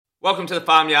Welcome to the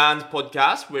Farm Yarns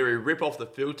podcast, where we rip off the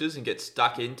filters and get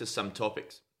stuck into some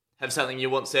topics. Have something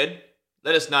you want said?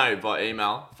 Let us know via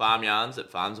email,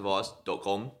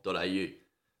 farmyarns@farmsadvice.com.au. There'll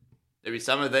be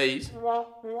some of these,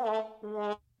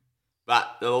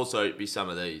 but there'll also be some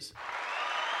of these.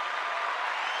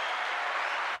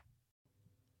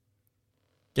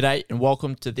 G'day and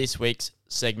welcome to this week's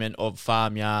segment of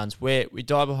Farm Yarns, where we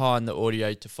dive behind the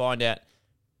audio to find out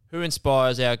who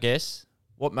inspires our guests,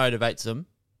 what motivates them,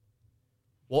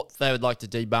 what they would like to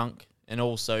debunk, and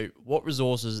also what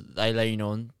resources they lean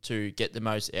on to get the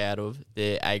most out of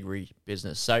their agri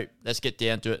business. So let's get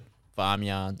down to it. Farm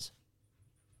Yarns.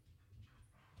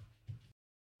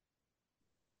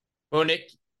 Well, Nick,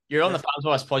 you're on the Farm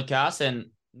Advice podcast,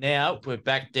 and now we're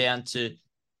back down to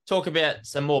talk about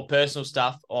some more personal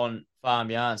stuff on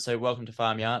Farm Yarns. So welcome to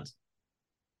Farm Yarns.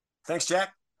 Thanks,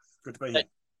 Jack. Good to be here.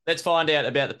 Let's find out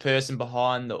about the person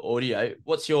behind the audio.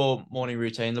 What's your morning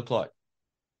routine look like?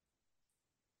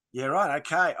 Yeah, right.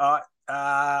 Okay.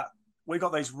 We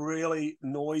got these really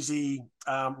noisy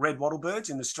red wattlebirds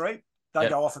in the street. They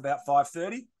go off about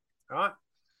 5:30. Right.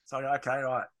 So I go, okay,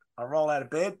 right. I roll out of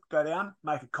bed, go down,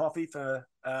 make a coffee for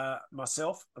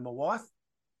myself and my wife.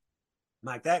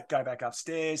 Make that, go back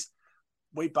upstairs.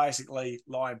 We basically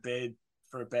lie in bed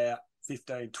for about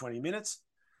 15, 20 minutes,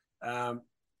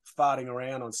 farting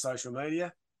around on social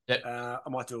media. Yep. I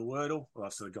might do a Wordle. Well,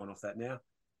 I've sort of gone off that now.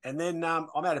 And then I'm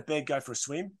out of bed, go for a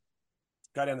swim,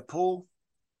 go down the pool,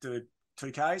 do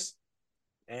 2Ks.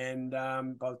 And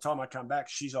by the time I come back,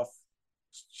 she's off.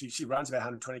 She runs about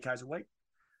 120 Ks a week.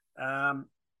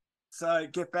 So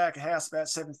get back at house about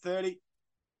 7:30,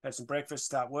 have some breakfast,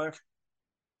 start work.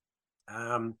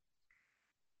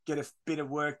 Get a bit of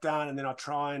work done, and then I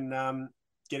try and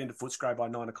get into Footscray by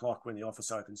 9 o'clock when the office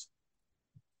opens.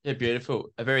 Yeah,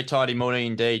 beautiful. A very tidy morning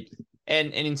indeed.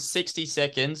 And in 60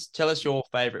 seconds, tell us your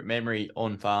favourite memory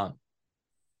on farm.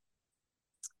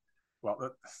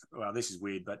 Well, this is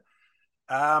weird, but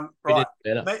right.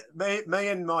 Me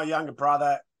and my younger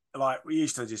brother, like we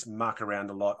used to just muck around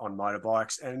a lot on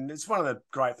motorbikes, and it's one of the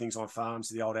great things on farms,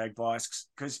 the old ag bikes,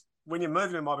 because when you're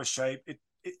moving a mob of sheep, it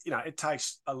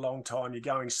takes a long time. You're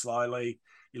going slowly.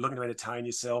 You're looking to entertain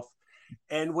yourself.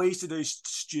 And we used to do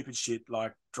stupid shit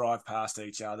like drive past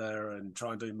each other and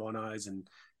try and do monos and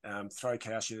throw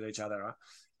cow shit at each other. Right?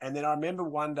 And then I remember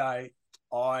one day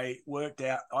I worked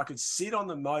out I could sit on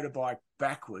the motorbike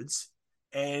backwards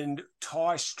and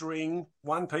tie string,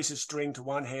 one piece of string to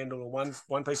one handle and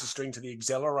one piece of string to the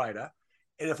accelerator.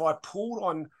 And if I pulled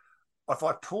on I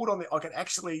could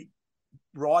actually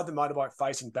ride the motorbike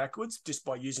facing backwards just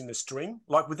by using the string,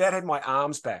 like without having my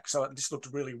arms back. So it just looked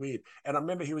really weird. And I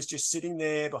remember he was just sitting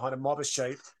there behind a mob of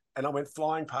sheep, and I went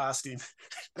flying past him,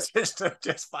 just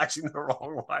facing the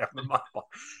wrong way on the motorbike.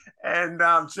 And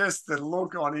just the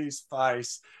look on his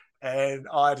face, and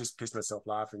I just pissed myself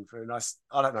laughing. And I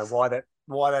don't know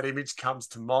why that image comes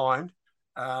to mind.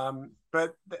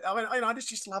 But I mean, I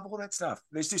just love all that stuff.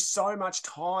 There's just so much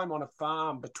time on a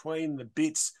farm between the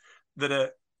bits that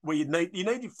are where you need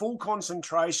your full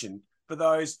concentration for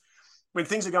those when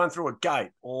things are going through a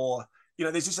gate, or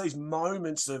there's just these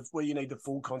moments of where you need the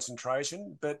full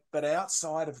concentration. But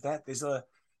outside of that, there's a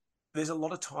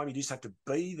lot of time you just have to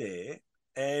be there,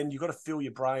 and you've got to fill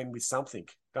your brain with something,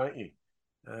 don't you?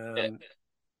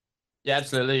 Yeah,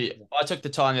 absolutely. I took the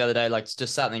time the other day, like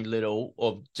just something little,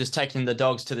 or just taking the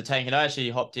dogs to the tank, and I actually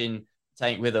hopped in the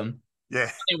tank with them. Yeah,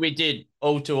 I think we did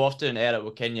all too often out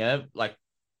at Kenya, like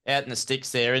out in the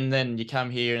sticks there, and then you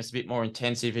come here and it's a bit more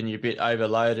intensive and you're a bit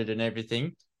overloaded and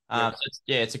everything. So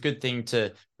it's a good thing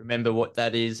to remember what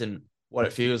that is and what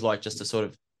it feels like just to sort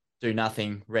of do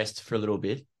nothing, rest for a little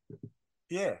bit.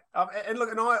 Yeah. And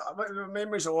look, the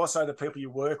memories are also the people you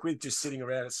work with, just sitting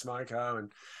around at Smoko.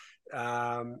 And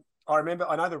I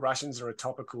know the Russians are a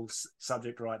topical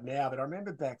subject right now, but I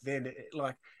remember back then,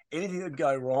 like anything would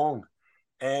go wrong.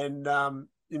 And,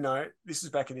 this is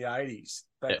back in the 80s.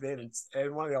 Back then,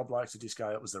 and one of the old blokes would just go,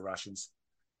 it was the Russians.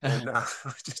 And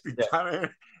just be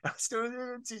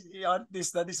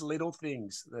these little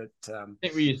things that I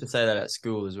think we used to say that at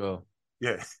school as well.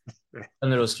 Yeah. A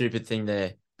little stupid thing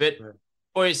there. But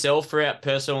for yourself, throughout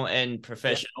personal and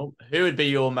professional, who would be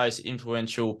your most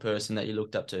influential person that you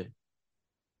looked up to?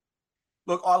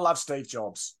 Look, I love Steve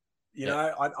Jobs.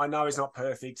 I know he's not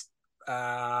perfect,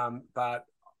 but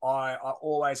I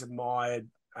always admired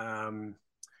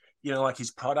like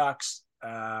his products,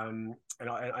 and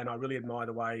I really admire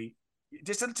the way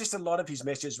just a lot of his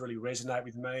messages really resonate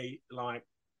with me. Like,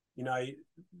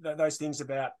 those things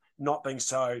about not being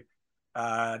so,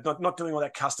 not doing all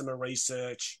that customer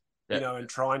research, you know, and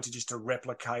trying to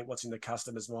replicate what's in the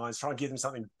customer's minds, try and give them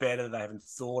something better they haven't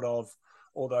thought of,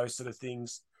 all those sort of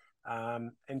things.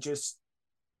 And just,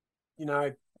 you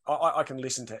know, I can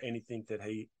listen to anything that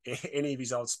any of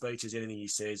his old speeches, anything he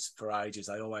says for ages.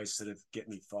 They always sort of get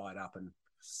me fired up and,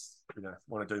 you know,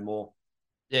 want to do more.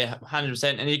 Yeah,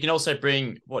 100%. And you can also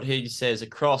bring what he says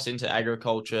across into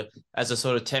agriculture as a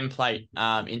sort of template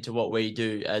into what we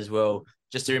do as well,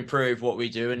 just to improve what we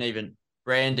do and even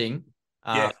branding.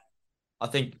 I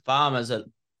think farmers a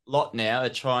lot now are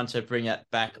trying to bring it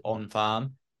back on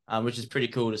farm, which is pretty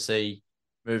cool to see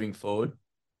moving forward.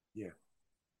 Yeah.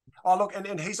 Oh, look,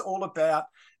 and he's all about,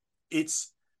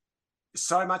 it's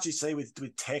so much you see with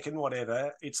tech and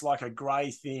whatever, it's like a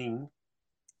grey thing,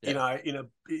 you know,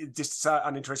 just so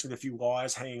uninteresting with a few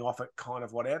wires hanging off it, kind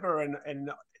of whatever.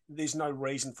 And there's no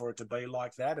reason for it to be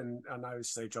like that. And I know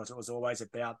Steve Jobs, it was always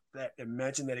about that.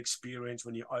 Imagine that experience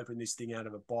when you open this thing out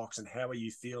of a box, and how are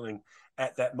you feeling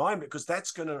at that moment? Because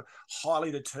that's going to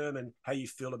highly determine how you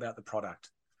feel about the product.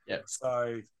 Yeah.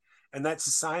 So, and that's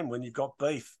the same when you've got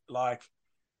beef. Like,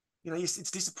 you know,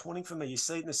 it's disappointing for me. You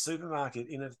see it in the supermarket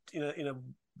in a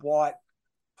white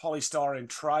polystyrene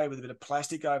tray with a bit of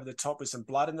plastic over the top with some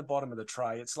blood in the bottom of the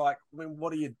tray. It's like, I mean,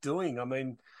 what are you doing? I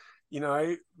mean, you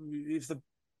know,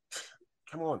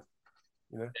 come on,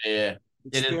 you know, the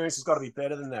experience has got to be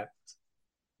better than that.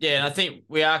 Yeah, and I think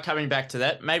we are coming back to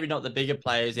that. Maybe not the bigger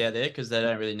players out there because they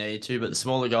don't really need to, but the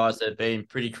smaller guys that have been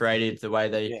pretty creative the way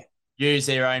they use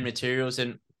their own materials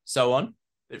and so on.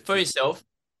 But for yourself,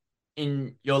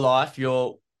 in your life,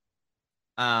 your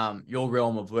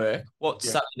realm of work, what's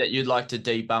something that you'd like to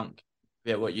debunk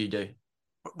about what you do?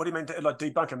 What do you mean, like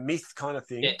debunk a myth kind of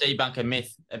thing? Yeah, debunk a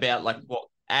myth about like what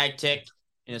ag tech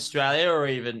in Australia, or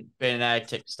even being an ag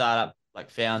tech startup like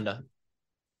founder.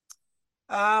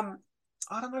 I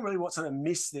don't know really what sort of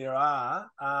myths there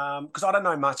are, because I don't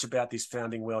know much about this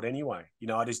founding world anyway. You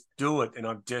know, I just do it, and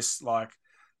I'm just like,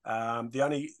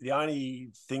 the only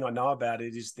thing I know about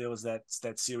it is there was that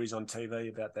series on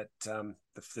TV about that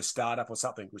the startup or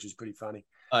something, which is pretty funny.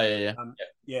 Oh yeah.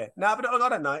 No, but I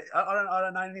don't know. I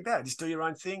don't know anything about it. Just do your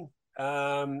own thing,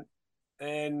 and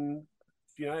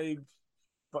you know,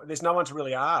 but there's no one to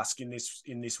really ask in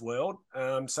this world.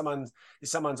 If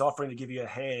someone's offering to give you a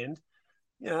hand,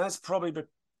 you know, it's probably, but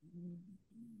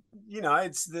you know,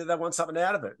 it's they want something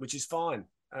out of it, which is fine.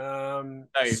 Yeah.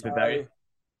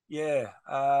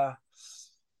 I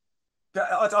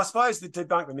suppose the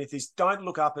debunk the myth is, don't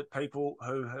look up at people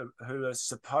who are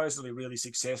supposedly really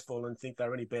successful and think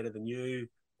they're any better than you,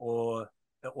 or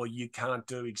you can't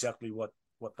do exactly what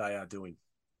they are doing.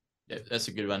 Yeah, that's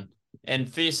a good one.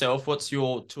 And for yourself, what's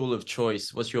your tool of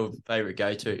choice? What's your favorite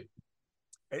go-to?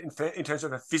 In terms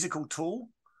of a physical tool?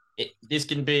 This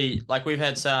can be, like, we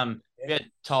had time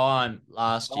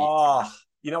last year. Oh,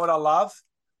 you know what I love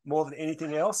more than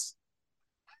anything else?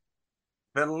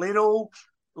 The little,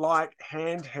 like,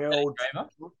 handheld,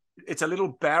 it's a little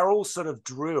barrel sort of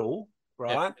drill,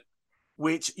 right? Yep.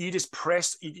 Which you just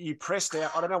press, you press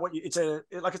down. I don't know what it's a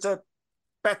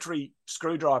battery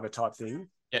screwdriver type thing.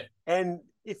 Yeah. And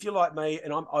if you're like me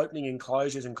and I'm opening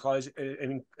enclosures and closing,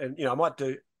 and you know, I might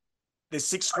do, there's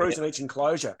 6 screws in each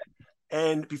enclosure.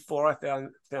 And before I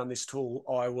found this tool,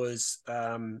 I was,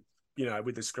 you know,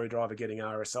 with the screwdriver getting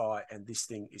RSI, and this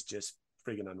thing is just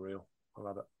friggin' unreal. I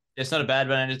love it. It's not a bad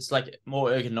one, and it's like more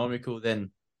ergonomical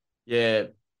than, I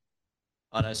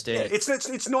understand. Yeah,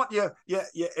 it's not your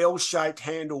L-shaped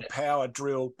handle power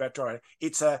drill battery.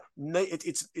 It's a neat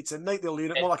little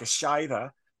unit, more like a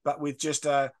shaver, but with just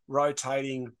a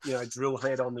rotating, you know, drill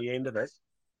head on the end of it.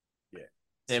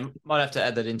 Yeah, might have to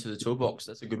add that into the toolbox.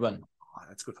 That's a good one. Oh,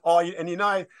 that's good. Oh, and you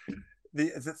know,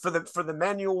 for the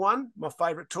manual one, my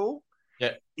favourite tool,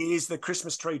 is the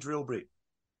Christmas tree drill bit.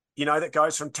 You know, that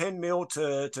goes from 10 mil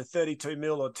to 32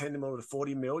 mil, or 10 mil to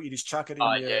 40 mil. You just chuck it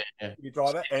in your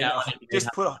driver, and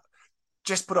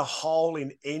just put a hole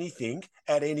in anything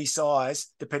at any size,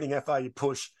 depending how far you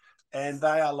push. And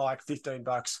they are like $15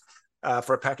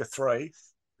 for a pack of 3.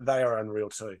 They are unreal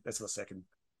too. That's my second.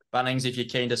 Bunnings, if you're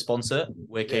keen to sponsor,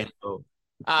 we're keen to.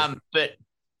 But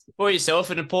for yourself,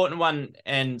 an important one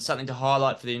and something to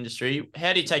highlight for the industry,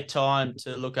 how do you take time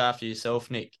to look after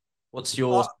yourself, Nick? What's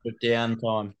your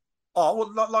downtime? Oh,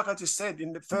 well, like I just said,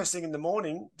 in the first thing in the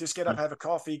morning, just get up, have a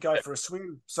coffee, go for a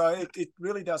swim. So it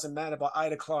really doesn't matter. By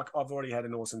 8 o'clock, I've already had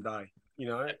an awesome day. You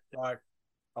know, like,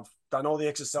 I've done all the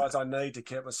exercise I need to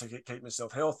keep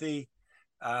myself healthy.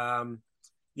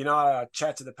 You know, I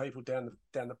chat to the people down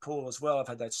the pool as well. I've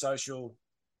had that social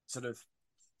sort of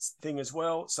thing as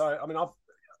well. So, I mean, I've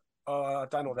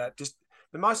done all that. Just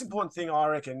the most important thing, I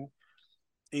reckon,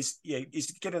 is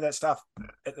to get to that stuff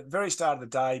at the very start of the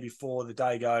day before the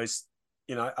day goes,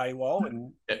 AWOL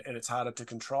and it's harder to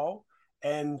control.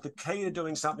 And the key to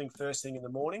doing something first thing in the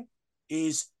morning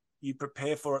is you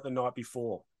prepare for it the night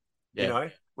before. Yeah.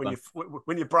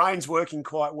 When your brain's working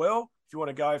quite well, if you want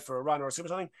to go for a run or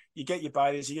something, you get your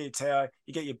bathers, you get your towel,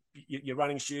 you get your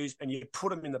running shoes, and you put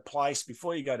them in the place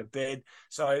before you go to bed.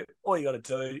 So all you got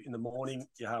to do in the morning,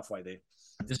 you're halfway there.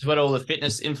 This is what all the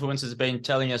fitness influencers have been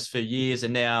telling us for years,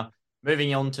 and now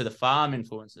moving on to the farm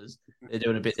influencers, they're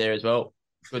doing a bit there as well.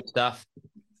 Good stuff.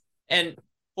 And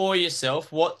for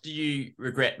yourself, what do you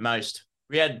regret most?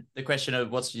 We had the question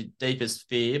of what's your deepest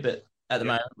fear, but at the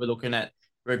moment we're looking at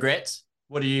regrets.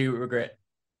 What do you regret?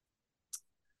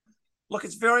 Look,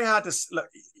 it's very hard to look.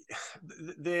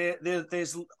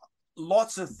 There's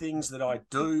lots of things that I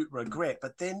do regret,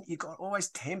 but then you got always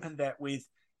temper that with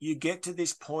you get to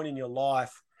this point in your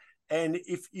life, and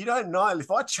if you don't know, if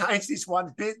I change this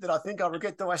one bit that I think I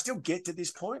regret, do I still get to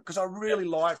this point? Because I really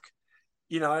like,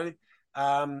 the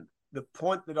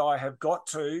point that I have got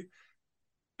to,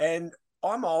 and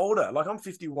I'm older, like I'm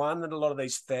 51 than a lot of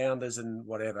these founders and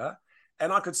whatever.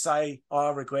 And I could say, I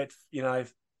regret,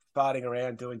 farting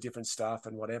around doing different stuff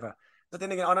and whatever. But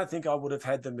then again, I don't think I would have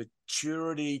had the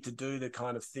maturity to do the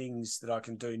kind of things that I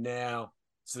can do now,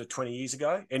 sort of 20 years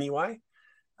ago anyway.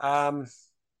 I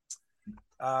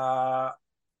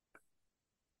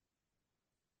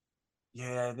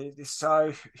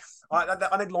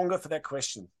need longer for that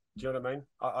question. Do you know what I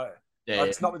mean?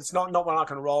 It's not one I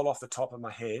can roll off the top of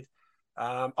my head.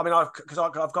 I've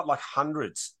got like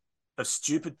hundreds of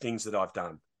stupid things that I've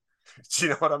done. Do you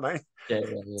know what I mean? Yeah.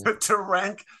 To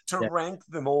rank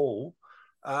them all.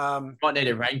 Might need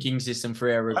a ranking system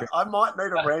for our regret. I might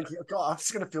need a ranking. God, I'm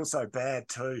just going to feel so bad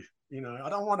too. I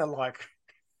don't want to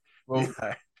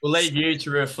We'll leave you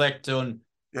to reflect on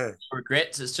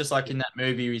regrets. It's just like in that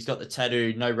movie where he's got the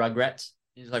tattoo, no Rugrats.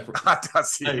 He's like,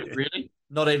 really?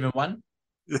 Not even one?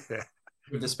 Yeah.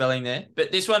 With the spelling there.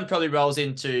 But this one probably rolls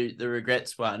into the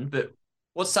regrets one. But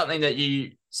what's something that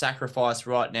you sacrifice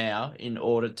right now in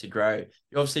order to grow?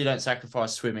 You obviously don't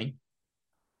sacrifice swimming.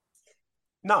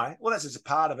 No, well, that's just a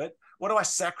part of it. What do I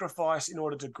sacrifice in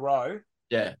order to grow?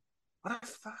 Yeah. I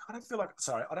don't feel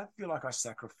like I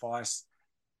sacrifice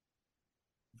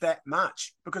that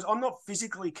much because I'm not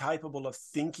physically capable of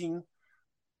thinking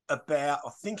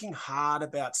hard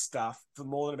about stuff for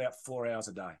more than about 4 hours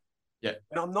a day. Yeah.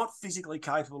 And I'm not physically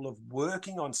capable of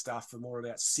working on stuff for more than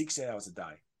about 6 hours a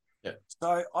day. Yeah.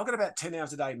 So I've got about 10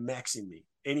 hours a day max in me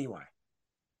anyway.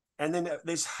 And then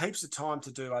there's heaps of time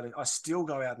to do. I still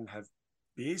go out and have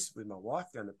beers with my wife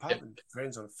down the pub and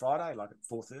friends on a Friday, like at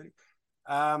 4:30.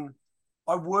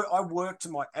 I work to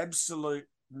my absolute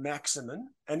maximum,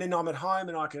 and then I'm at home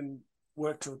and I can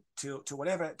work to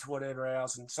whatever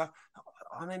hours and stuff.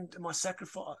 I mean, my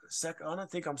sacrifice. I don't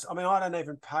think I don't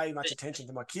even pay much attention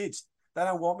to my kids. They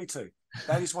don't want me to.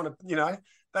 They just want to.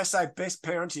 They say best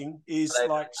parenting is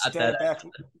stand back,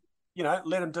 let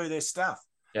them do their stuff.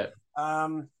 Yeah.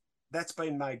 That's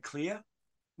been made clear.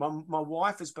 My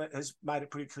wife has made it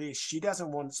pretty clear she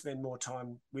doesn't want to spend more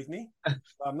time with me.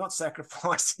 I'm not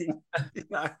sacrificing.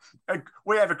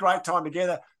 We have a great time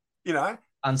together.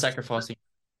 Unsacrificing.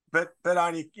 But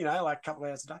only like a couple of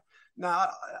hours a day. No.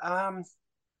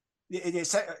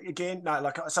 Again, no.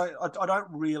 I don't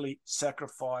really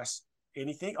sacrifice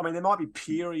anything. I mean, there might be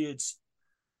periods.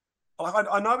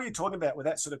 I know what you're talking about with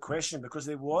that sort of question because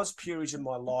there was periods in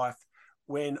my life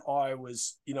when I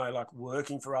was,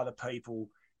 working for other people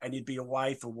and you'd be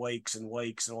away for weeks and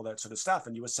weeks and all that sort of stuff.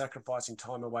 And you were sacrificing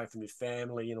time away from your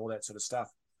family and all that sort of stuff.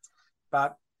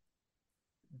 But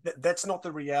that's not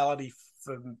the reality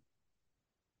for,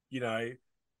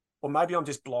 or maybe I'm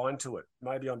just blind to it.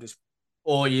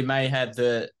 Or you may have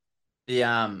the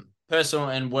personal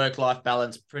and work-life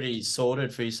balance pretty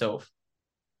sorted for yourself.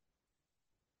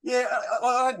 Yeah,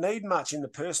 I don't need much in the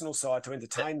personal side to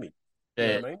entertain me. Yeah.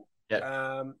 You know what I mean?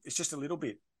 Yeah. It's just a little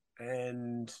bit.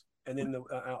 And then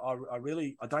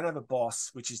I don't have a boss,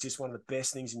 which is just one of the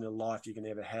best things in your life you can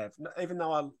ever have. Even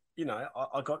though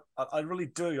I really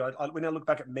do. When I look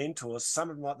back at mentors,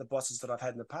 some of the bosses that I've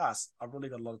had in the past, I've really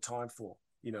got a lot of time for,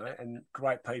 and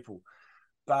great people.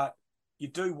 But you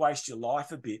do waste your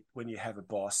life a bit when you have a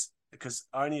boss because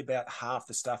only about half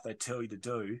the stuff they tell you to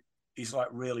do is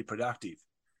really productive.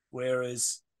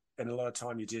 Whereas, and a lot of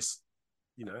time you're just,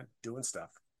 doing stuff.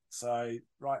 So,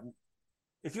 right,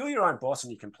 if you're your own boss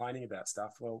and you're complaining about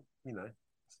stuff, well,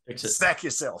 sack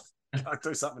yourself. Go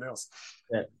do something else.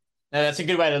 Yeah. No, that's a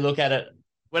good way to look at it.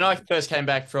 When I first I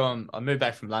moved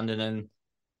back from London and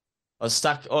I was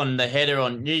stuck on the header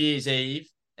on New Year's Eve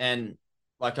and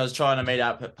like I was trying to meet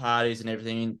up at parties and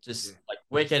everything, and just like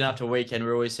weekend after weekend,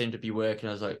 we always seem to be working.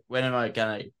 I was like, when am I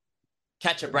going to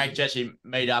catch a break to actually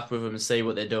meet up with them and see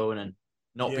what they're doing and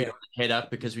not be on the header,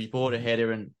 because we bought a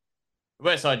header, and the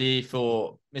worst idea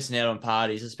for missing out on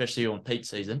parties, especially on peak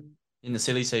season, in the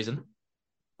silly season.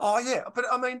 Oh yeah, but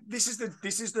I mean, this is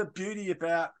the beauty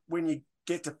about when you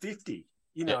get to 50.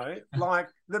 You know, like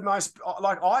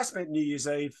I spent New Year's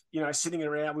Eve, sitting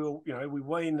around. We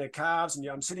wean the calves, and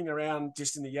I'm sitting around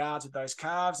just in the yards with those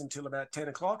calves until about 10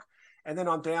 o'clock, and then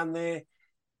I'm down there,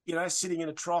 sitting in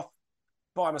a trough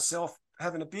by myself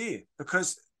having a beer,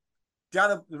 because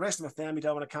the rest of my family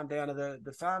don't want to come down to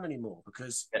the farm anymore,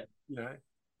 because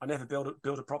I never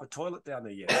built a proper toilet down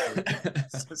there yet.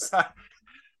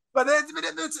 But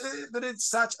it's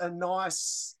such a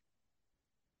nice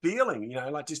feeling,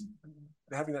 like just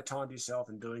having that time to yourself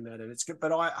and doing that. And it's good.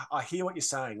 But I hear what you're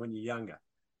saying when you're younger.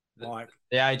 Like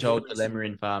the age-old dilemma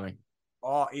in farming.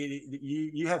 Oh,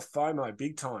 you have FOMO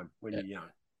big time when you're young.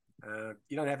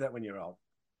 You don't have that when you're old.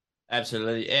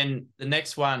 Absolutely. And the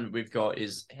next one we've got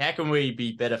is, how can we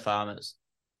be better farmers?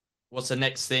 What's the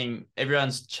next thing?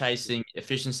 Everyone's chasing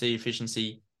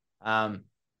efficiency.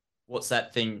 What's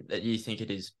that thing that you think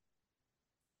it is?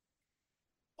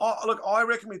 Oh, look, I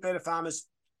reckon we're better farmers.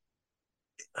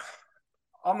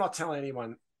 I'm not telling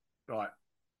anyone, right,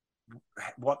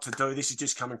 what to do. This is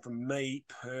just coming from me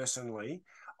personally.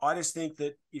 I just think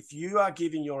that if you are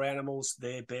giving your animals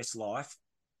their best life,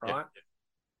 right,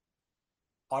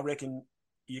 I reckon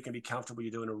you can be comfortable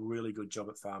you're doing a really good job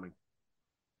at farming.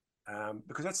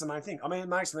 Because that's the main thing. I mean, it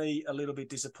makes me a little bit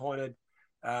disappointed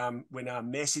when our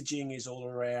messaging is all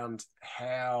around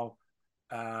how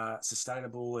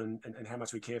sustainable and how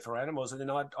much we care for animals. And then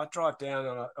I drive down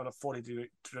on a 40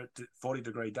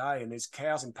 degree day, and there's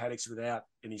cows in paddocks without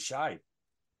any shade.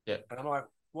 Yeah. And I'm like,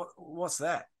 what's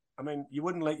that? I mean, you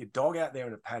wouldn't let your dog out there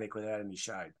in a paddock without any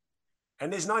shade.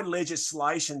 And there's no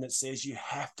legislation that says you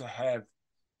have to have,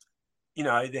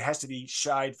 there has to be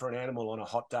shade for an animal on a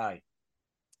hot day.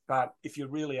 But if you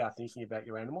really are thinking about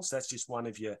your animals, that's just one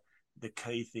of the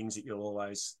key things that you'll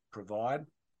always provide.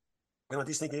 And I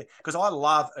just think, because I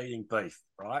love eating beef,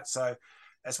 right? So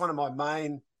that's one of my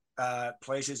main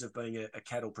pleasures of being a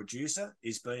cattle producer,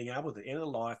 is being able, at the end of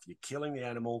life, you're killing the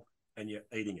animal and you're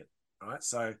eating it, right?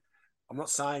 So I'm not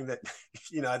saying that,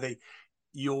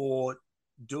 you're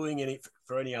doing it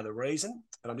for any other reason,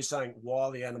 but I'm just saying,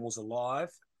 while the animal's alive,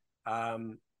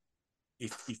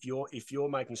 if you're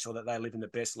making sure that they live in the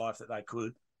best life that they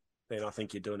could, then I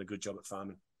think you're doing a good job at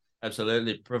farming.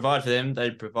 Absolutely. Provide for them,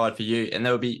 they provide for you, and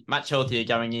they'll be much healthier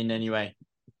going in anyway.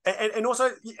 And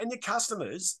also, and your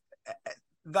customers,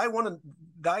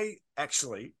 they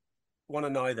actually want to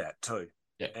know that too.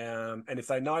 Yeah. And if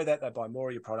they know that, they buy more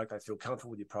of your product, they feel comfortable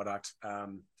with your product.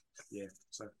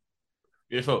 So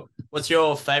beautiful. What's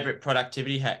your favorite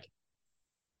productivity hack?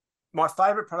 My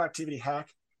favorite productivity hack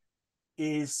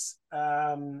is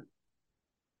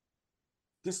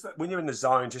just when you're in the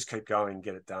zone, just keep going,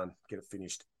 get it done, get it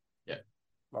finished. Yeah.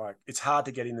 Like, it's hard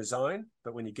to get in the zone,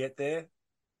 but when you get there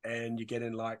and you get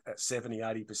in like that 70,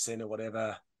 80% or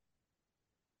whatever,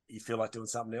 you feel like doing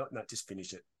something else, no, just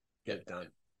finish it, get it done.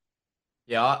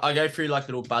 Yeah, I go through like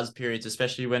little buzz periods,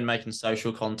 especially when making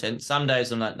social content. Some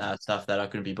days I'm like, nah, stuff that I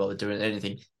couldn't be bothered doing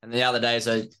anything. And the other days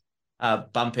I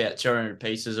bump out 200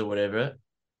 pieces or whatever.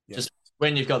 Yeah. Just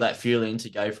when you've got that feeling to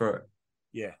go for it.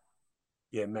 Yeah.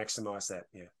 Yeah, maximize that.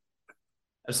 Yeah.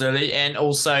 Absolutely. And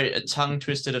also a tongue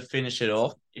twister to finish it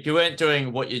off. If you weren't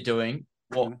doing what you're doing,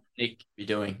 what would Nick be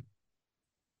doing?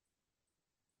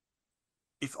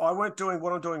 If I weren't doing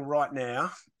what I'm doing right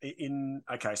now,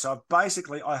 so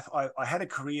I had a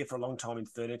career for a long time in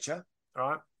furniture,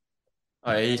 right?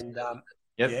 Oh, and,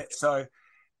 yeah. So,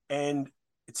 and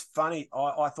it's funny,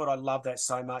 I thought I loved that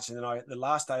so much, and then the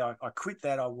last day I quit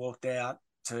that. I walked out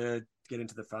to get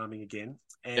into the farming again,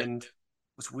 and it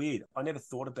was weird. I never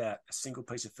thought about a single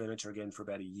piece of furniture again for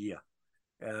about a year.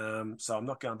 So I'm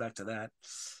not going back to that.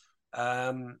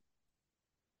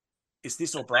 Is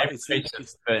this all bright? It's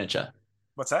furniture.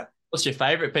 What's that? What's your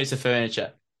favorite piece of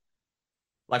furniture?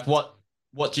 Like what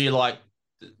do you like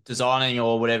designing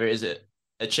or whatever? Is it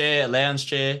a chair, a lounge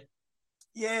chair?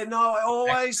 Yeah, no, I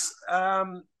always,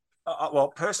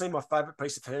 well, personally, my favorite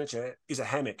piece of furniture is a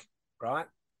hammock, right?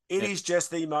 It is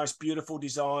just the most beautiful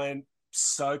design,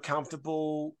 so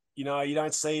comfortable. You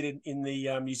don't see it in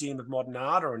the Museum of Modern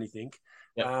Art or anything.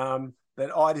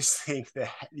 But I just think that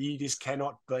you just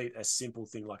cannot beat a simple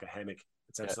thing like a hammock.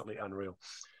 It's absolutely unreal.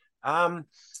 What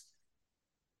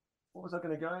was I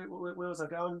going to go? Where was I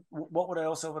going? What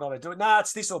else would I do? Nah,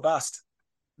 it's this or bust.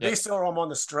 This or I'm on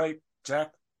the street,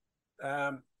 Jack.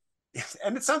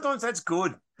 And sometimes that's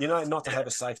good, not to have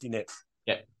a safety net.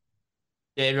 Yeah.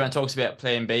 Yeah, everyone talks about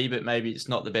plan B, but maybe it's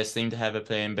not the best thing to have a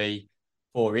plan B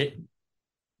for it.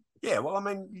 Yeah, well, I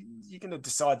mean, you're going to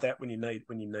decide that when you need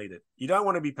it. You don't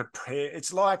want to be prepared.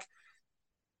 It's like,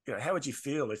 how would you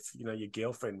feel if your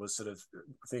girlfriend was sort of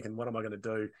thinking, "What am I going to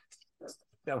do?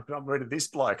 I'm rid of this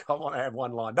bloke. I want to have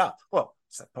one lined up." Well,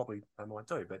 so probably I might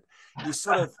do, but you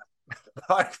sort of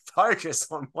focus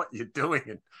on what you're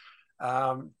doing,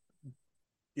 and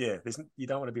you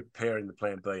don't want to be preparing the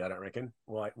plan B. I don't reckon.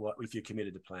 What if you're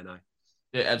committed to plan A?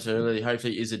 Yeah, absolutely.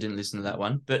 Hopefully, Izza didn't listen to that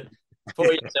one, but.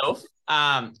 For yourself,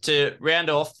 to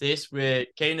round off this, we're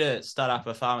keen to start up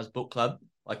a farmers book club,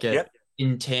 like a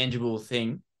intangible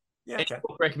thing. Yeah, okay. Any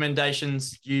book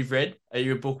recommendations you've read? Are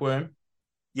you a bookworm?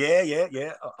 Yeah.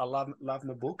 I love my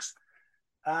books.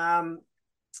 And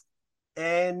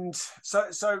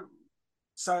so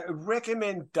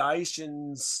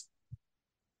recommendations.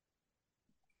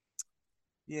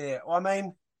 Yeah, I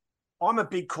mean, I'm a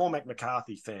big Cormac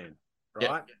McCarthy fan,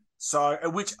 right? Yep. So,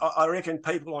 which I reckon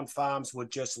people on farms would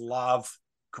just love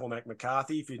Cormac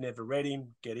McCarthy. If you've never read him,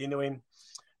 get into him.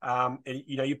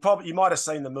 You might have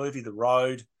seen the movie The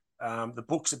Road. The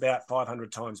book's about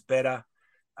 500 times better.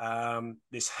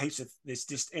 There's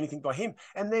just anything by him.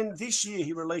 And then this year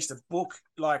he released a book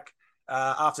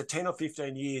after 10 or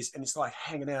 15 years, and it's like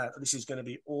hanging out. This is going to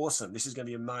be awesome. This is going to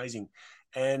be amazing.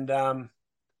 And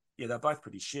they're both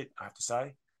pretty shit, I have to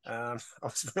say. I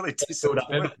was really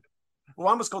disappointed.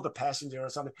 One was called The Passenger or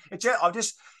something.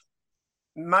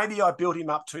 Maybe I built him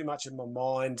up too much in my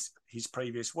mind, his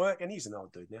previous work, and he's an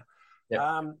old dude now.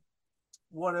 Yep.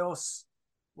 What else?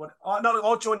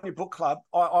 I'll join your book club.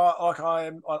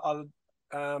 I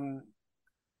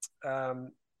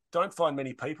don't find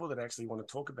many people that actually want to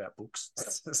talk about books.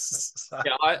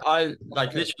 Yeah, I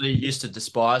literally used to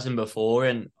despise them before,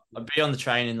 and I'd be on the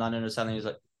train in London or something. It's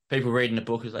like people reading a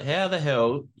book. It's like, how the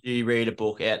hell do you read a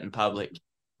book out in public?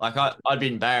 Like I'd be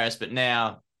embarrassed, but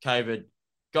now COVID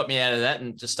got me out of that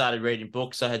and just started reading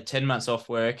books. I had 10 months off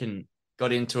work and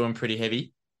got into them pretty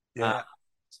heavy. Yeah.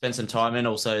 Spent some time and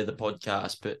also the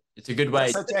podcast, but it's a good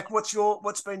way. So Jack,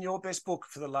 what's been your best book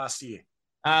for the last year?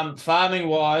 Farming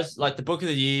wise, like the book of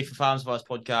the year for Farms Advice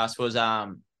podcast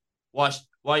was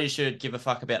why you should give a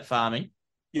fuck about farming.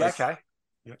 Yeah, okay.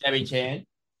 Gabby Chan.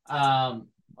 I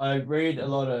read a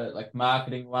lot of like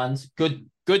marketing ones. Good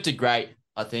to great,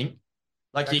 I think.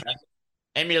 Like you can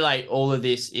emulate all of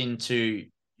this into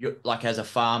your, like as a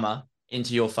farmer,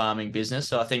 into your farming business.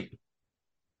 So I think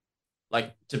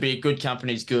like to be a good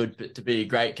company is good, but to be a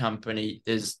great company,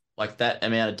 there's like that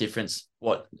amount of difference.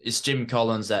 What is Jim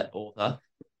Collins, that author?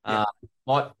 Yeah.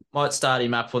 Might start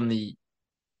him up on the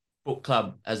book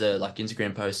club as a like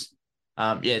Instagram post.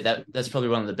 That's probably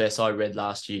one of the best I read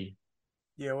last year.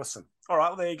 Yeah, awesome. All right,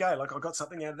 well there you go. Like I got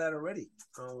something out of that already.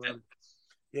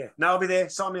 I'll be there.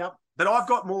 Sign me up. But I've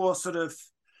got more sort of.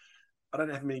 I don't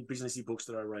have many businessy books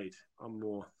that I read. I'm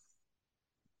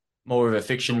more of a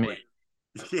fiction man.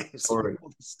 Yes, the story.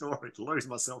 Lose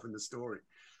myself in the story.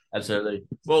 Absolutely.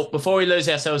 Well, before we lose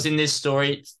ourselves in this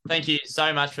story, thank you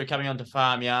so much for coming on to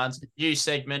Farm Yarns. New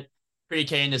segment. Pretty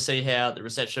keen to see how the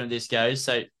reception of this goes.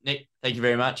 So, Nick, thank you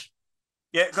very much.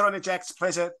 Yeah, good on you, Jack. It's a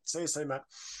pleasure. See you soon, mate.